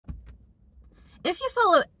If you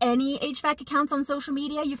follow any HVAC accounts on social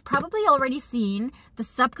media, you've probably already seen the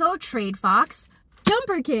Supco Trade Fox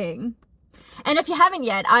Jumper King. And if you haven't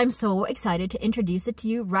yet, I'm so excited to introduce it to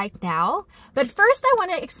you right now. But first I want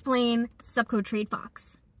to explain Supco Trade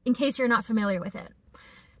Fox, in case you're not familiar with it.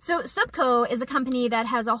 So Supco is a company that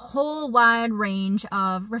has a whole wide range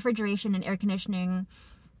of refrigeration and air conditioning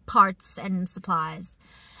parts and supplies.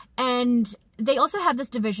 And they also have this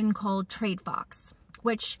division called Trade Fox,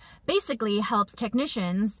 which basically helps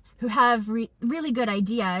technicians who have really good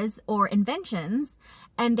ideas or inventions,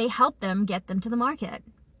 and they help them get them to the market.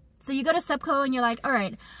 So you go to Supco and you're like, all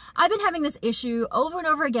right, I've been having this issue over and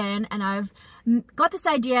over again, and I've got this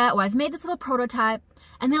idea, or I've made this little prototype,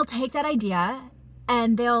 and they'll take that idea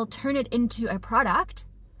and they'll turn it into a product,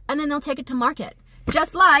 and then they'll take it to market.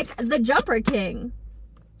 Just like the Jumper King,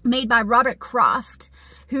 made by Robert Croft,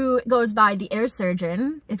 who goes by the Air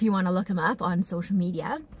Surgeon, if you want to look him up on social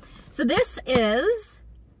media. So this is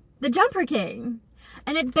the Jumper King,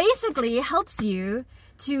 and it basically helps you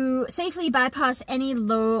to safely bypass any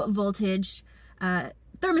low voltage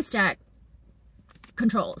thermostat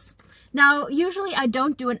controls. Now, usually I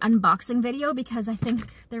don't do an unboxing video because I think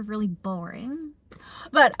they're really boring,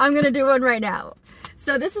 but I'm gonna do one right now.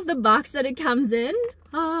 So this is the box that it comes in.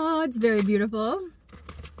 Oh, it's very beautiful.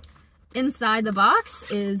 Inside the box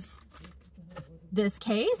is this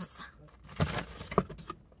case.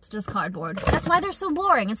 It's just cardboard. That's why they're so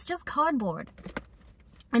boring. It's just cardboard.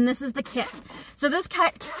 And this is the kit. So this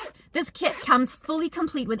kit comes fully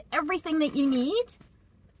complete with everything that you need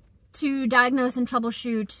to diagnose and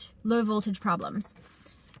troubleshoot low voltage problems.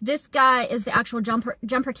 This guy is the actual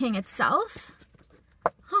Jumper King itself.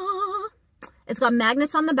 It's got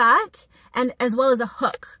magnets on the back, and as well as a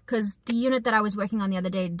hook, because the unit that I was working on the other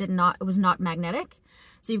day was not magnetic.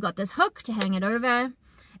 So you've got this hook to hang it over.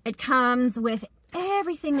 It comes with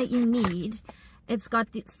everything that you need. It's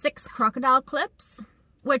got the 6 crocodile clips,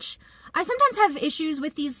 which I sometimes have issues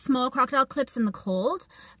with these small crocodile clips in the cold,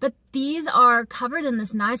 but these are covered in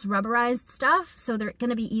this nice rubberized stuff, so they're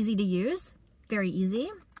going to be easy to use. Very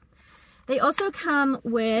easy. They also come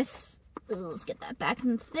with, let's get that back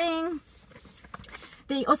in the thing.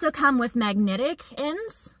 They also come with magnetic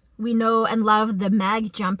ends. We know and love the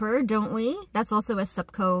Mag Jumper, don't we? That's also a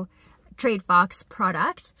Supco Trade Fox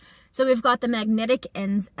product. So we've got the magnetic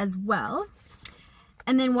ends as well.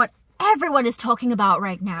 And then what everyone is talking about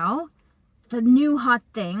right now, the new hot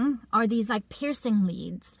thing, are these like piercing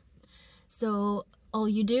leads. So all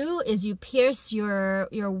you do is you pierce your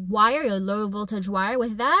wire, your low voltage wire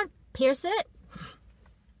with that, pierce it,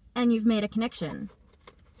 and you've made a connection.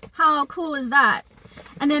 How cool is that?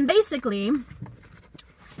 And then basically,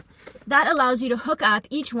 that allows you to hook up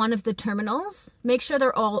each one of the terminals. Make sure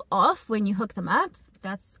they're all off when you hook them up.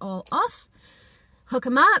 That's all off. Hook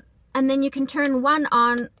them up, and then you can turn one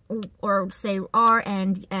on, or say R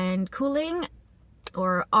and cooling,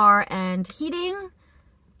 or R and heating,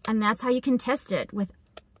 and that's how you can test it with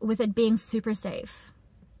it being super safe.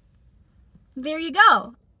 There you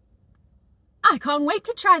go. I can't wait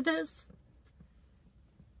to try this.